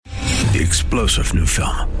The explosive new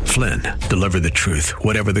film, Flynn, deliver the truth,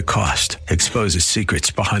 whatever the cost, exposes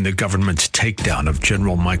secrets behind the government's takedown of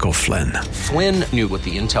General Michael Flynn. Flynn knew what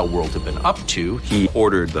the intel world had been up to. He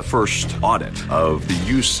ordered the first audit of the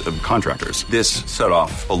use of contractors. This set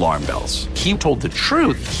off alarm bells. He told the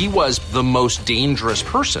truth. He was the most dangerous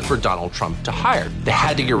person for Donald Trump to hire. They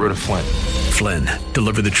had to get rid of Flynn. Flynn,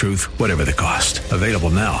 deliver the truth, whatever the cost. Available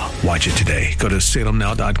now. Watch it today. Go to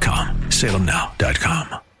salemnow.com.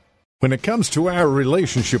 salemnow.com. When it comes to our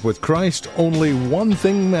relationship with Christ, only one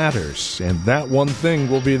thing matters, and that one thing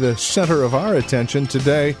will be the center of our attention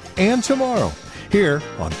today and tomorrow, here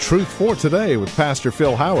on Truth for Today with Pastor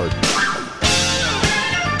Phil Howard.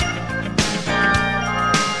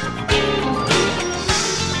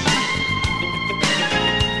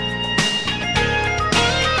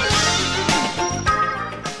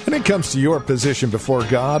 When it comes to your position before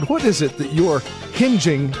God, what is it that you're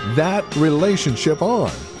hinging that relationship on?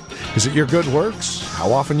 Is it your good works?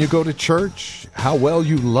 How often you go to church? How well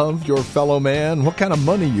you love your fellow man? What kind of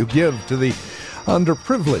money you give to the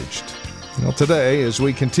underprivileged? Well, today, as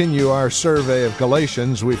we continue our survey of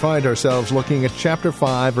Galatians, we find ourselves looking at chapter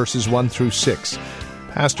 5, verses 1 through 6.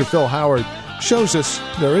 Pastor Phil Howard shows us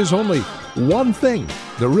there is only one thing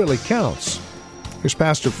that really counts. Here's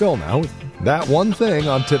Pastor Phil now with that one thing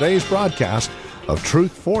on today's broadcast of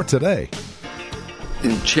Truth for Today.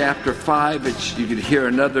 In chapter 5, you could hear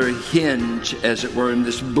another hinge, as it were, in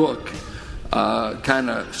this book kind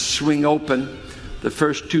of swing open. The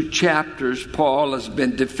first 2 chapters, Paul has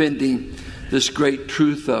been defending this great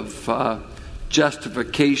truth of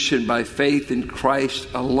justification by faith in Christ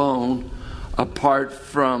alone, apart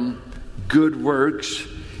from good works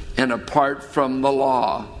and apart from the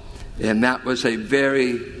law. And that was a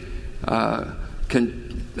very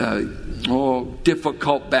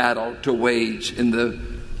difficult battle to wage in the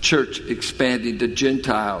church expanding to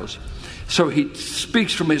Gentiles. So he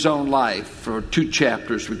speaks from his own life for 2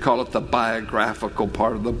 chapters. We call it the biographical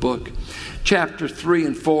part of the book. Chapter 3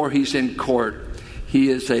 and 4, he's in court. He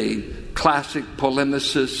is a classic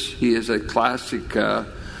polemicist. He is a classic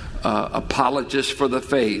apologist for the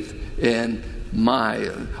faith. And my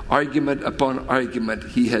argument upon argument,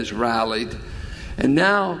 he has rallied. And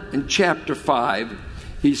now in chapter 5,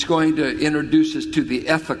 he's going to introduce us to the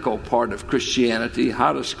ethical part of Christianity.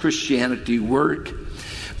 How does Christianity work?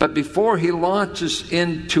 But before he launches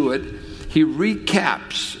into it, he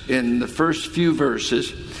recaps in the first few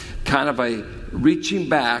verses, kind of a reaching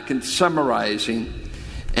back and summarizing.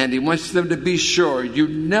 And he wants them to be sure, you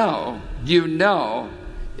know,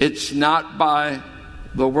 it's not by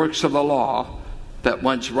the works of the law that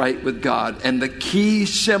one's right with God. And the key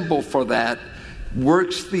symbol for that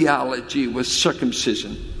works theology was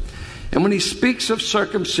circumcision. And when he speaks of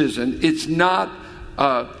circumcision, it's not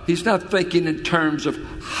he's not thinking in terms of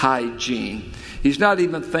hygiene. He's not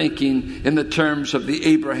even thinking in the terms of the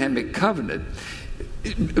Abrahamic covenant.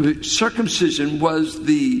 Circumcision was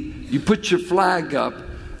you put your flag up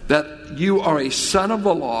that you are a son of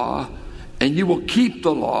the law and you will keep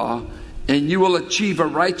the law and you will achieve a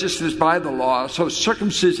righteousness by the law. So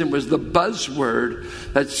circumcision was the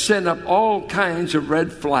buzzword that sent up all kinds of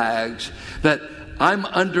red flags that I'm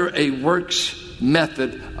under a works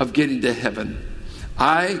method of getting to heaven.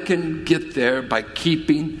 I can get there by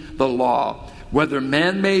keeping the law. Whether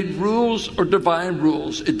man-made rules or divine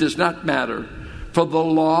rules, it does not matter. For the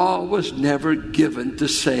law was never given to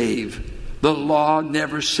save. The law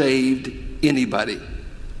never saved anybody.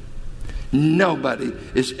 Nobody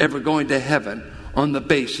is ever going to heaven on the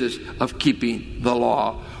basis of keeping the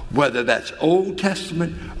law. Whether that's Old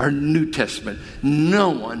Testament or New Testament, no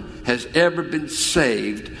one has ever been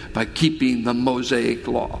saved by keeping the Mosaic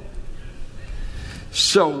law.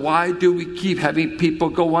 So why do we keep having people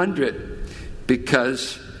go under it?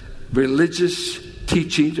 Because religious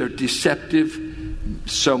teachings are deceptive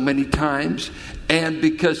so many times, and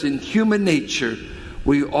because in human nature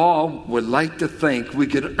we all would like to think we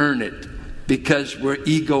could earn it because we're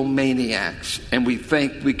egomaniacs and we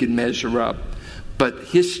think we can measure up. But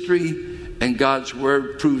history and God's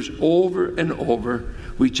Word proves over and over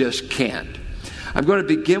we just can't. I'm going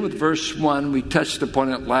to begin with verse 1. We touched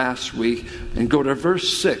upon it last week, and go to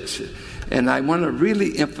verse 6. And I want to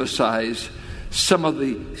really emphasize some of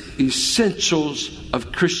the essentials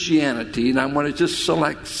of Christianity, and I want to just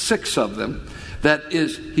select 6 of them. That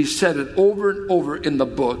is, he said it over and over in the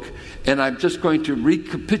book, and I'm just going to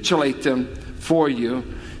recapitulate them for you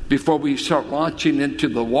before we start launching into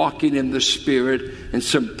the walking in the Spirit and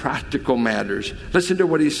some practical matters. Listen to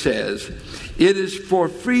what he says. It is for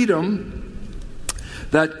freedom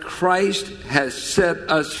that Christ has set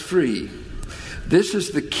us free. This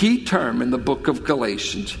is the key term in the book of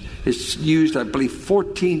Galatians. It's used, I believe,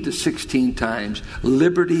 14 to 16 times.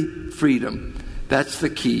 Liberty, freedom. That's the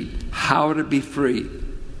key. How to be free.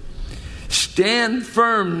 Stand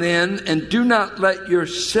firm then, and do not let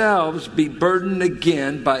yourselves be burdened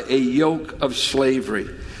again by a yoke of slavery.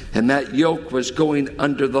 And that yoke was going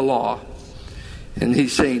under the law. And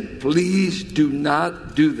he's saying, please do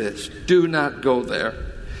not do this. Do not go there.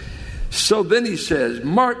 So then he says,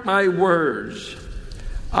 mark my words.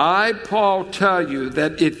 I, Paul, tell you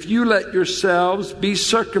that if you let yourselves be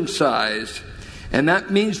circumcised, and that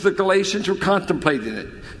means the Galatians were contemplating it.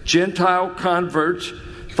 Gentile converts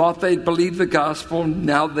thought they'd believe the gospel.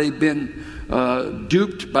 Now they've been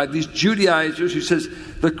duped by these Judaizers who says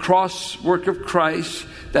the cross work of Christ,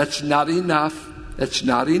 that's not enough. That's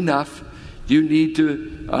not enough. You need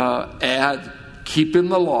to add keeping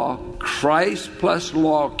the law. Christ plus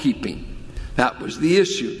law keeping. That was the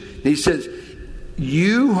issue. And he says,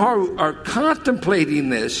 you are contemplating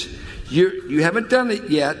this. You haven't done it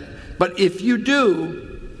yet. But if you do,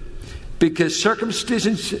 because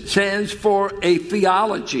circumcision stands for a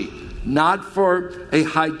theology, not for a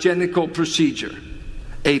hygienical procedure.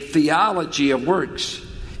 A theology of works.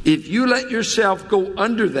 If you let yourself go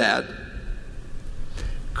under that,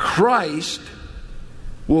 Christ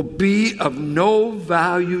will be of no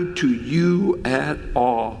value to you at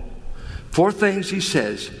all. 4 things he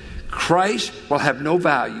says. Christ will have no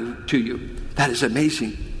value to you. That is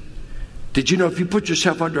amazing. Did you know if you put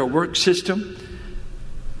yourself under a work system,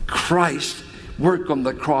 Christ's work on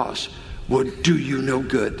the cross would do you no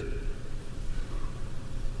good.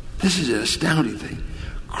 This is an astounding thing.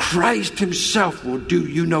 Christ himself will do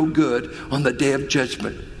you no good on the day of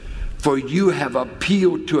judgment. For you have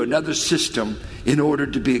appealed to another system in order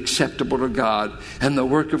to be acceptable to God. And the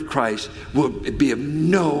work of Christ will be of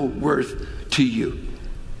no worth to you.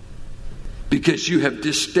 Because you have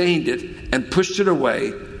disdained it and pushed it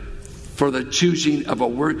away for the choosing of a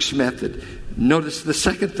works method. Notice the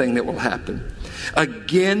second thing that will happen.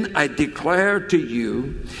 Again, I declare to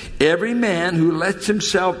you, every man who lets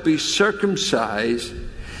himself be circumcised,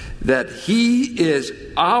 that he is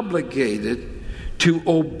obligated to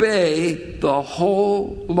obey the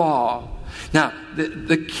whole law. Now,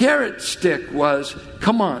 the carrot stick was,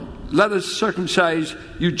 come on, let us circumcise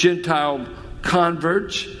you Gentile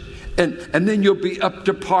converts, and then you'll be up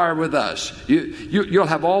to par with us. You'll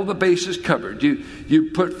have all the bases covered.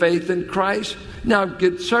 You put faith in Christ, now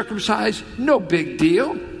get circumcised, no big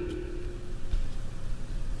deal.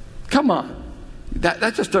 Come on.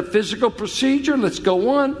 That's just a physical procedure. Let's go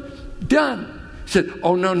on. Done. He said,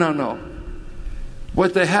 oh, no.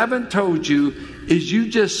 What they haven't told you is you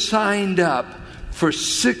just signed up for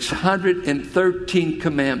 613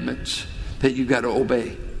 commandments that you got to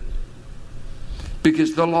obey.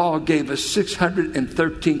 Because the law gave us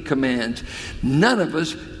 613 commands. None of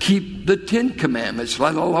us keep the 10 commandments,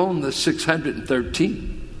 let alone the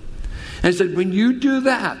 613. And he said, when you do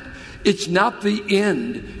that, it's not the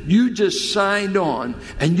end. You just signed on,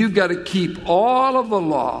 and you've got to keep all of the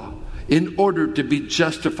law in order to be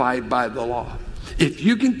justified by the law. If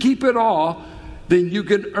you can keep it all, then you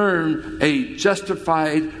can earn a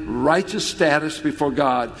justified, righteous status before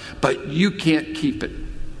God. But you can't keep it.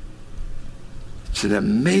 It's an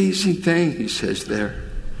amazing thing, he says there.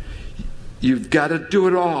 You've got to do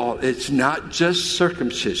it all. It's not just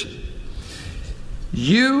circumcision.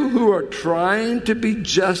 You who are trying to be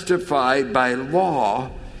justified by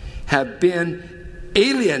law have been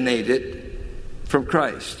alienated from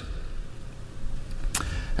Christ.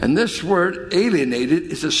 And this word alienated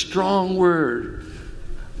is a strong word.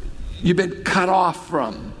 You've been cut off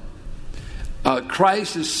from.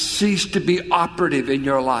 Christ has ceased to be operative in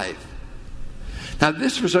your life. Now,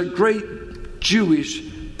 this was a great Jewish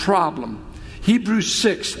problem. Hebrews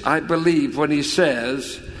 6, I believe, when he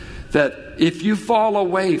says that if you fall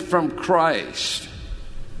away from Christ,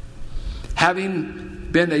 having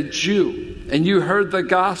been a Jew, and you heard the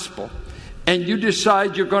gospel, and you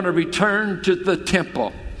decide you're going to return to the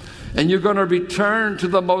temple, and you're going to return to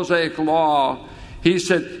the Mosaic law, he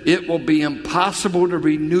said, it will be impossible to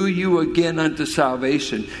renew you again unto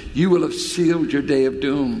salvation. You will have sealed your day of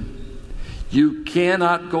doom. You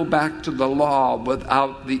cannot go back to the law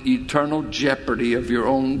without the eternal jeopardy of your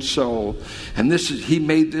own soul. And he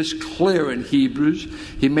made this clear in Hebrews.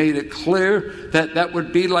 He made it clear that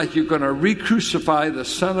would be like you're going to re-crucify the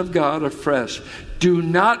Son of God afresh. Do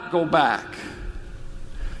not go back.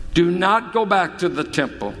 Do not go back to the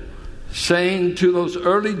temple. Saying to those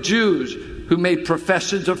early Jews who made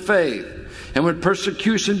professions of faith, and when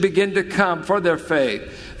persecution began to come for their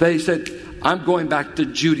faith, they said, I'm going back to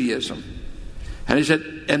Judaism. And he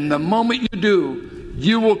said, and the moment you do,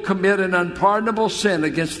 you will commit an unpardonable sin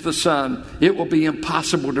against the Son. It will be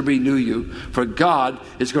impossible to renew you, for God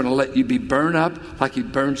is going to let you be burned up like he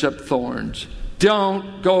burns up thorns.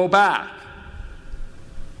 Don't go back.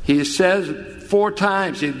 He says 4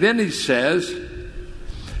 times, and then he says,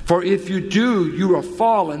 for if you do, you are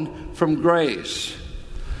fallen from grace.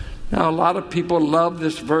 Now, a lot of people love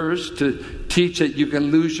this verse to teach that you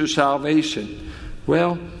can lose your salvation.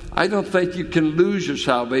 Well, I don't think you can lose your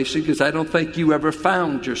salvation because I don't think you ever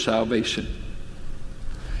found your salvation.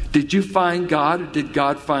 Did you find God or did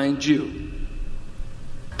God find you?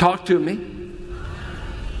 Talk to me.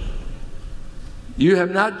 You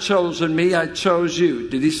have not chosen me, I chose you.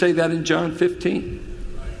 Did he say that in John 15?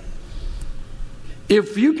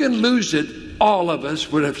 If you can lose it, all of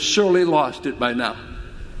us would have surely lost it by now.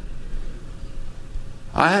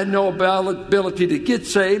 I had no ability to get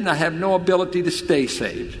saved, and I have no ability to stay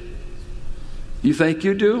saved. You think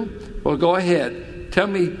you do? Well, go ahead. Tell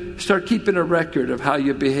me, start keeping a record of how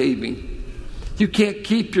you're behaving. You can't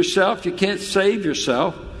keep yourself. You can't save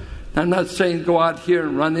yourself. I'm not saying go out here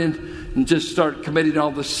and run in and just start committing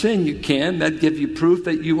all the sin you can. That'd give you proof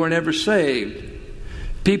that you were never saved.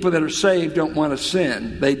 People that are saved don't want to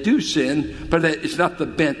sin. They do sin, but it's not the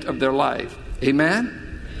bent of their life. Amen?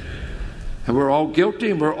 And we're all guilty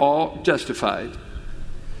and we're all justified.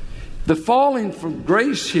 The falling from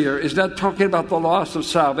grace here is not talking about the loss of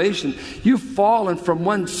salvation. You've fallen from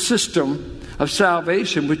one system of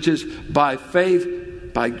salvation, which is by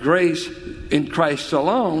faith, by grace in Christ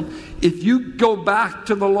alone. If you go back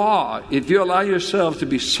to the law, if you allow yourselves to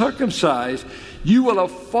be circumcised, you will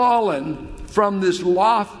have fallen from this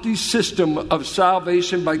lofty system of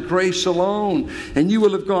salvation by grace alone. And you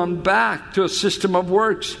will have gone back to a system of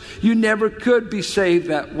works. You never could be saved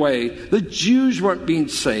that way. The Jews weren't being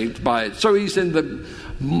saved by it. So he's in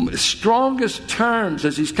the strongest terms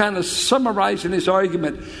as he's kind of summarizing his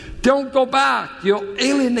argument. Don't go back. You'll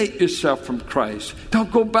alienate yourself from Christ.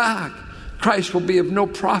 Don't go back. Christ will be of no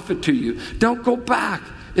profit to you. Don't go back.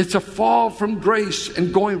 It's a fall from grace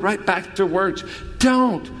and going right back to works.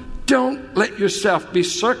 Don't let yourself be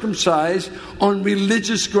circumcised on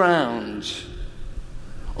religious grounds.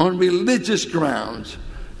 On religious grounds,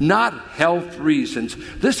 not health reasons.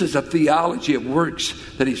 This is a theology of works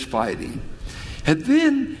that he's fighting. And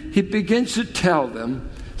then he begins to tell them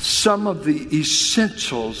some of the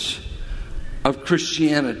essentials of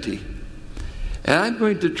Christianity. And I'm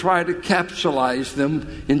going to try to capsulize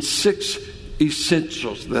them in 6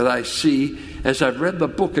 essentials that I see as I've read the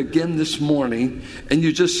book again this morning, and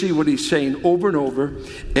you just see what he's saying over and over.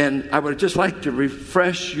 And I would just like to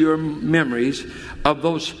refresh your memories of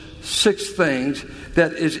those 6 things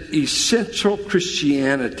that is essential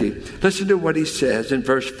Christianity. Listen to what he says in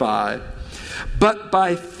verse 5. But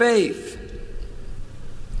by faith,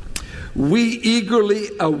 we eagerly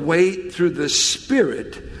await through the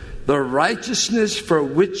Spirit the righteousness for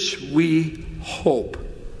which we hope.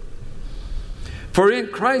 For in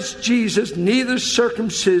Christ Jesus, neither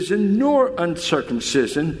circumcision nor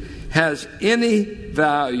uncircumcision has any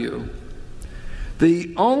value.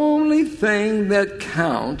 The only thing that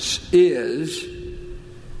counts is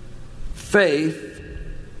faith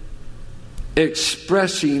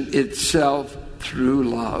expressing itself through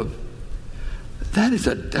love. That is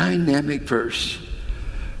a dynamic verse.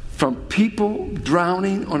 From people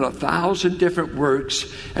drowning on 1,000 different works,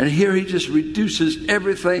 and here he just reduces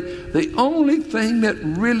everything. The only thing that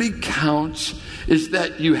really counts is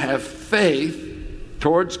that you have faith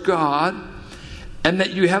towards God, and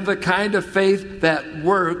that you have the kind of faith that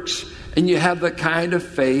works, and you have the kind of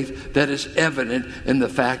faith that is evident in the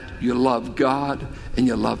fact you love God and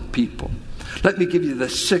you love people. Let me give you the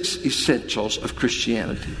 6 essentials of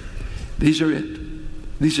Christianity. These are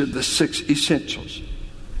it. These are the 6 essentials.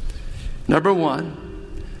 Number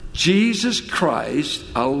 1, Jesus Christ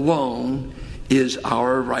alone is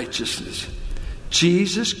our righteousness.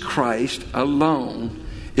 Jesus Christ alone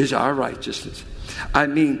is our righteousness. I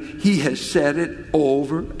mean, he has said it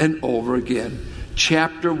over and over again.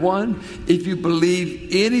 Chapter 1, if you believe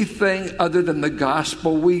anything other than the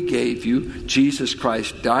gospel we gave you, Jesus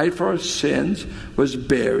Christ died for our sins, was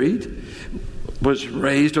buried, was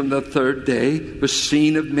raised on the 3rd day, was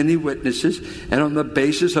seen of many witnesses, and on the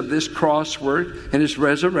basis of this cross work and his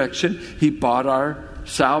resurrection, he bought our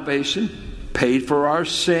salvation, paid for our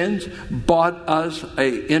sins, bought us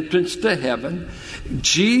an entrance to heaven.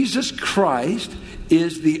 Jesus Christ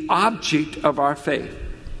is the object of our faith.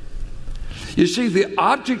 You see, the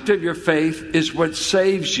object of your faith is what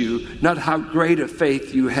saves you, not how great a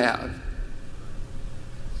faith you have.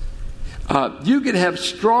 You can have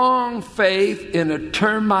strong faith in a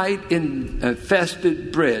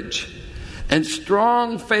termite-infested bridge. And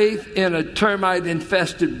strong faith in a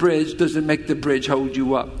termite-infested bridge doesn't make the bridge hold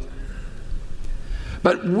you up.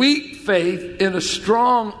 But weak faith in a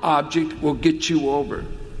strong object will get you over.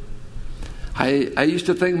 I used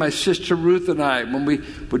to think my sister Ruth and I, when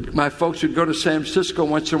my folks would go to San Francisco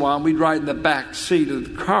once in a while, and we'd ride in the back seat of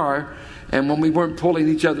the car, and when we weren't pulling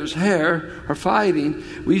each other's hair or fighting,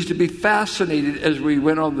 we used to be fascinated as we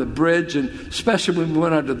went on the bridge, and especially when we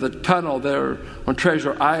went under the tunnel there on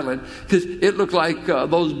Treasure Island, because it looked like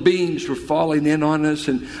those beams were falling in on us,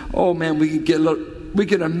 and oh man, we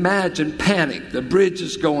can imagine panic. The bridge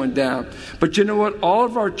is going down. But you know what? All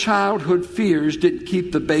of our childhood fears didn't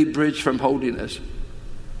keep the Bay Bridge from holding us.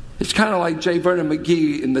 It's kind of like J. Vernon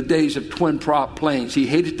McGee in the days of twin prop planes. He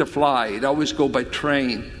hated to fly. He'd always go by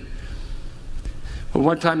train. Well,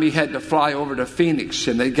 one time he had to fly over to Phoenix,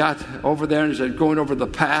 and they got over there, and as they're going over the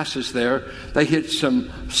passes there, they hit some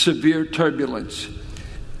severe turbulence.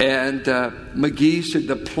 And McGee said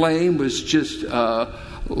the plane was just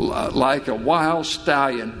like a wild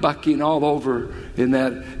stallion bucking all over in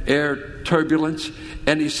that air turbulence.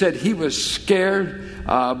 And he said he was scared,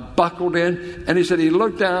 buckled in, and he said he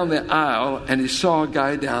looked down the aisle and he saw a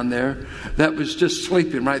guy down there that was just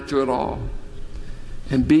sleeping right through it all.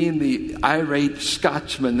 And being the irate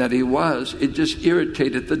Scotsman that he was, it just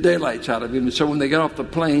irritated the daylights out of him. And so when they got off the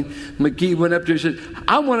plane, McGee went up to him and said,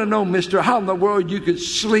 I want to know, mister, how in the world you could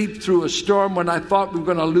sleep through a storm when I thought we were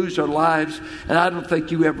going to lose our lives, and I don't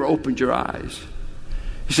think you ever opened your eyes.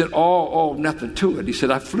 He said, oh, nothing to it. He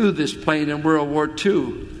said, I flew this plane in World War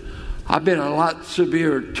II. I've been in a lot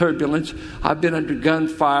severe turbulence. I've been under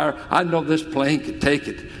gunfire. I know this plane can take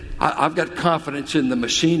it. I've got confidence in the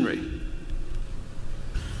machinery.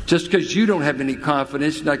 Just because you don't have any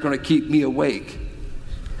confidence is not going to keep me awake.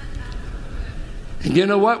 And you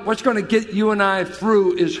know what? What's going to get you and I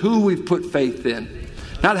through is who we've put faith in,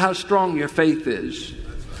 not how strong your faith is.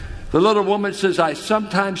 The little woman says, I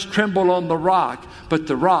sometimes tremble on the rock, but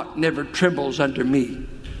the rock never trembles under me.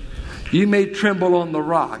 You may tremble on the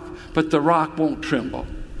rock, but the rock won't tremble.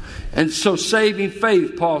 And so saving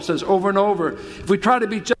faith, Paul says over and over, if we try to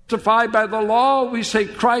be justified by the law, we say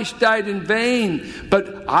Christ died in vain.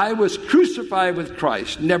 But I was crucified with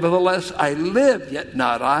Christ. Nevertheless, I live, yet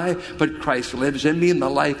not I, but Christ lives in me. In the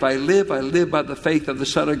life I live by the faith of the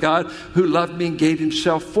Son of God who loved me and gave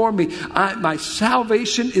himself for me. My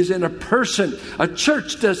salvation is in a person. A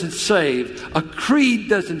church doesn't save. A creed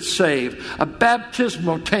doesn't save. A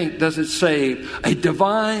baptismal tank doesn't save. A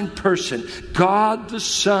divine person, God the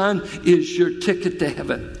Son, is your ticket to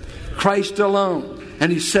heaven. Christ alone.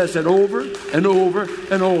 And he says it over and over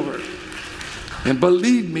and over. And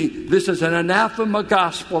believe me, this is an anathema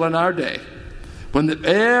gospel in our day. When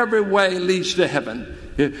every way leads to heaven.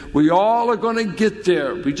 We all are going to get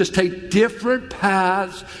there. We just take different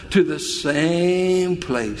paths to the same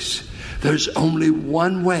place. There's only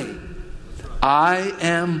one way. I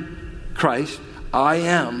am Christ. I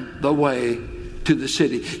am the way to the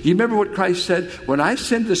city. You remember what Christ said? When I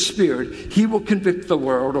send the Spirit, he will convict the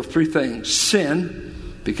world of three things. Sin,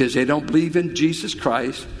 because they don't believe in Jesus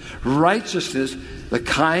Christ. Righteousness, the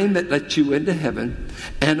kind that lets you into heaven.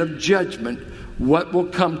 And of judgment, what will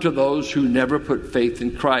come to those who never put faith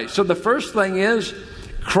in Christ. So the first thing is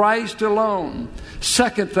Christ alone.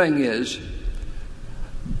 Second thing is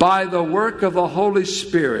by the work of the Holy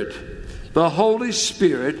Spirit. The Holy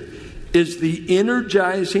Spirit is the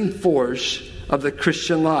energizing force of the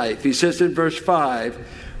Christian life. He says in verse 5,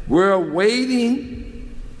 we're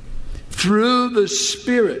waiting through the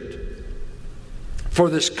Spirit for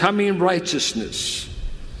this coming righteousness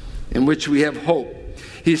in which we have hope.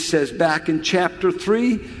 He says back in chapter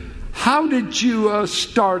 3, how did you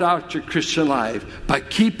start out your Christian life? By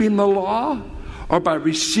keeping the law or by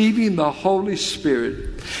receiving the Holy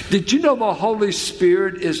Spirit? Did you know the Holy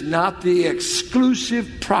Spirit is not the exclusive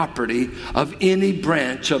property of any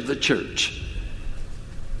branch of the church?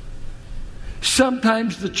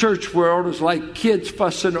 Sometimes the church world is like kids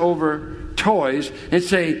fussing over toys and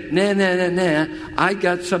say, nah, I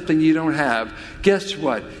got something you don't have. Guess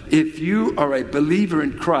what? If you are a believer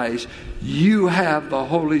in Christ, you have the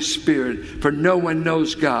Holy Spirit. For no one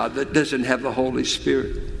knows God that doesn't have the Holy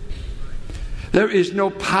Spirit. There is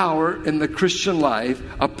no power in the Christian life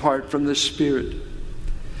apart from the Spirit.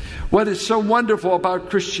 What is so wonderful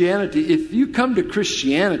about Christianity, if you come to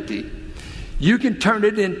Christianity, you can turn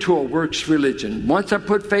it into a works religion. Once I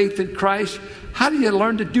put faith in Christ, how do you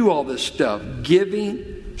learn to do all this stuff?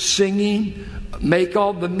 Giving, singing, make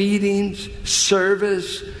all the meetings,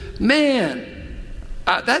 service. Man,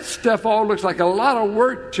 that stuff all looks like a lot of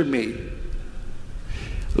work to me.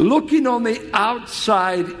 Looking on the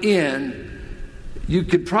outside in, you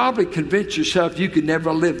could probably convince yourself you could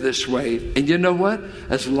never live this way. And you know what?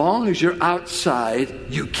 As long as you're outside,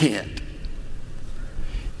 you can't.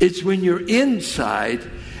 It's when you're inside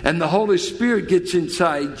and the Holy Spirit gets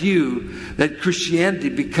inside you that Christianity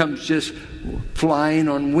becomes just flying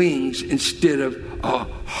on wings instead of a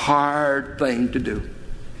hard thing to do.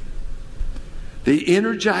 The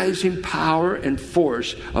energizing power and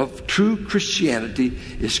force of true Christianity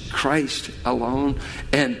is Christ alone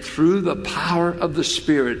and through the power of the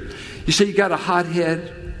Spirit. You say you got a hot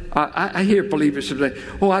head? I hear believers say,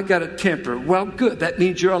 oh, I got a temper. Well, good. That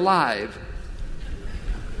means you're alive.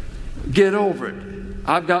 Get over it.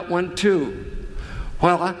 I've got one too.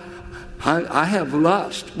 Well, I have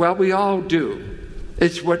lust. Well, we all do.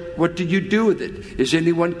 It's what do you do with it? Is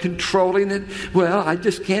anyone controlling it? Well, I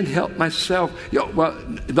just can't help myself. Well,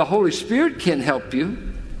 the Holy Spirit can help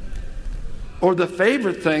you. Or the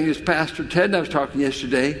favorite thing is Pastor Ted and I was talking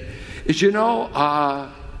yesterday, is our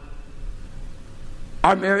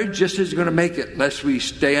marriage just isn't going to make it unless we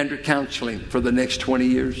stay under counseling for the next 20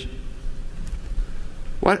 years.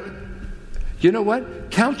 What? You know what?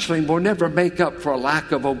 Counseling will never make up for a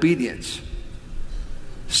lack of obedience.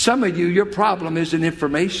 Some of you, your problem isn't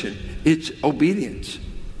information. It's obedience.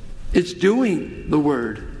 It's doing the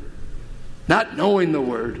Word, not knowing the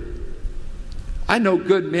Word. I know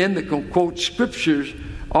good men that can quote scriptures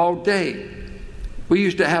all day. We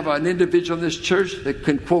used to have an individual in this church that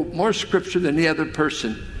can quote more scripture than any other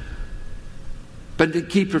person, but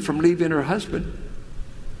didn't keep her from leaving her husband.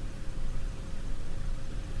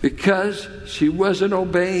 Because she wasn't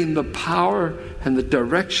obeying the power and the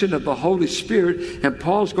direction of the Holy Spirit. And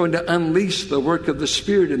Paul's going to unleash the work of the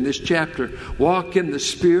Spirit in this chapter. Walk in the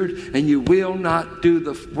Spirit and you will not do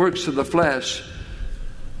the works of the flesh.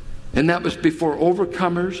 And that was before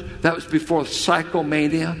overcomers. That was before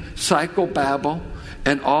psychomania, psychobabble,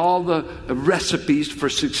 and all the recipes for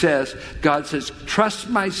success. God says, trust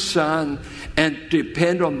my Son and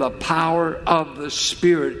depend on the power of the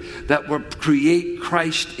Spirit that will create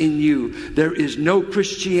Christ in you. There is no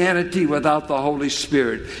Christianity without the Holy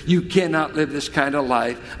Spirit. You cannot live this kind of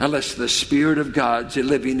life unless the Spirit of God's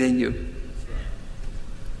living in you.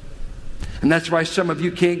 And that's why some of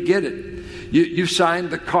you can't get it. You signed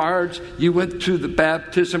the cards. You went through the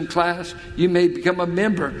baptism class. You may become a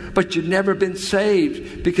member, but you've never been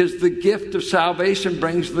saved because the gift of salvation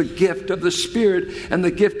brings the gift of the Spirit. And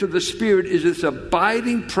the gift of the Spirit is this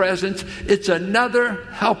abiding presence. It's another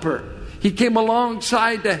helper. He came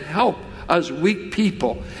alongside to help us weak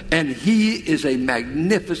people. And He is a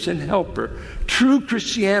magnificent helper. True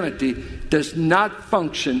Christianity does not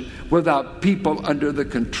function without people under the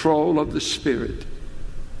control of the Spirit.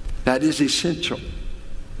 That is essential.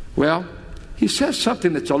 Well, he says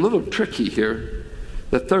something that's a little tricky here.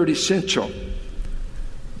 The third essential.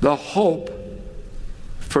 The hope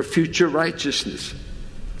for future righteousness.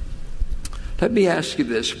 Let me ask you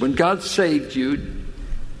this. When God saved you,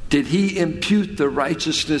 did He impute the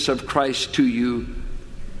righteousness of Christ to you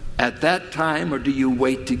at that time, or do you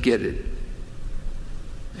wait to get it?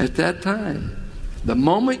 At that time. The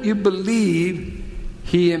moment you believe,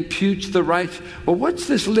 He imputes the right. Well, what's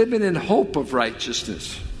this living in hope of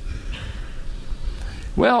righteousness?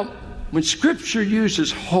 Well, when Scripture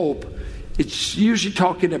uses hope, it's usually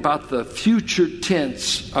talking about the future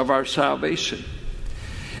tense of our salvation.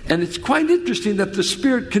 And it's quite interesting that the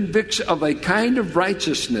Spirit convicts of a kind of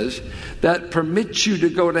righteousness that permits you to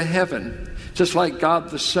go to heaven, just like God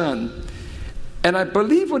the Son. And I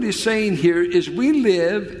believe what he's saying here is we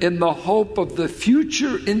live in the hope of the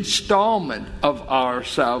future installment of our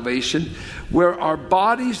salvation, where our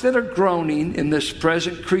bodies that are groaning in this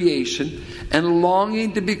present creation and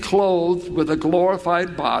longing to be clothed with a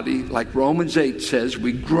glorified body, like Romans 8 says,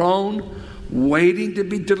 we groan, waiting to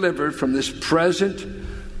be delivered from this present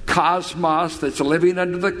cosmos that's living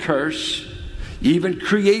under the curse. Even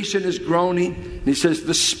creation is groaning. He says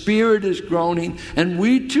the Spirit is groaning, and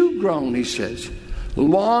we too groan, he says,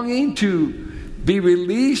 longing to be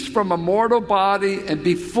released from a mortal body and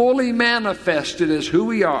be fully manifested as who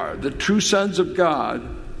we are, the true sons of God.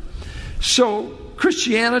 So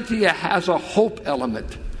Christianity has a hope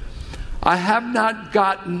element. I have not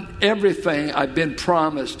gotten everything I've been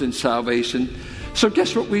promised in salvation. So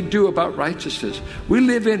guess what we do about righteousness? We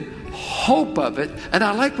live in hope of it. And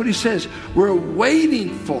I like what he says. We're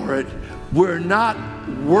waiting for it. We're not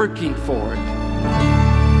working for it.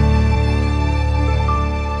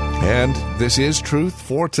 And this is Truth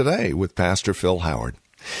for Today with Pastor Phil Howard.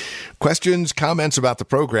 Questions, comments about the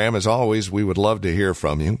program, as always, we would love to hear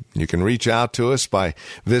from you. You can reach out to us by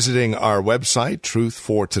visiting our website,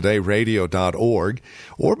 truthfortodayradio.org,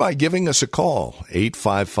 or by giving us a call,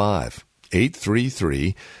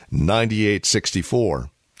 855-833-9864.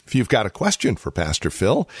 If you've got a question for Pastor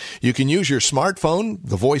Phil, you can use your smartphone.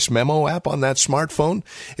 The voice memo app on that smartphone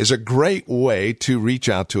is a great way to reach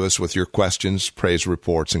out to us with your questions, praise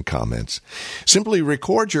reports, and comments. Simply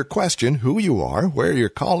record your question, who you are, where you're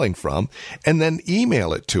calling from, and then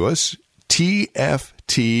email it to us,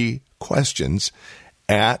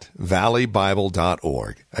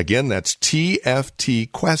 tftquestions@valleybible.org. Again, that's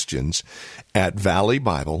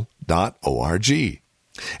tftquestions@valleybible.org.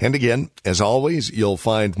 And again, as always, you'll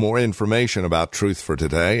find more information about Truth for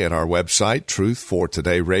Today at our website,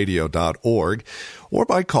 truthfortodayradio.org, or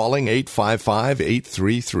by calling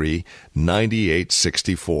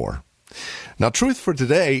 855-833-9864. Now, Truth for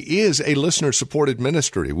Today is a listener-supported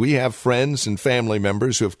ministry. We have friends and family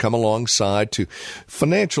members who have come alongside to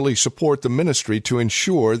financially support the ministry to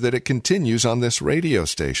ensure that it continues on this radio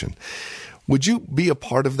station. Would you be a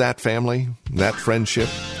part of that family, that friendship?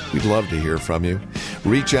 We'd love to hear from you.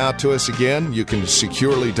 Reach out to us again. You can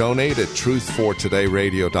securely donate at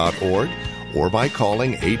truthfortodayradio.org or by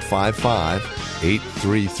calling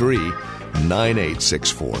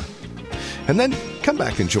 855-833-9864. And then come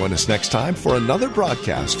back and join us next time for another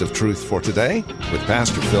broadcast of Truth for Today with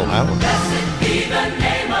Pastor Phil Howard.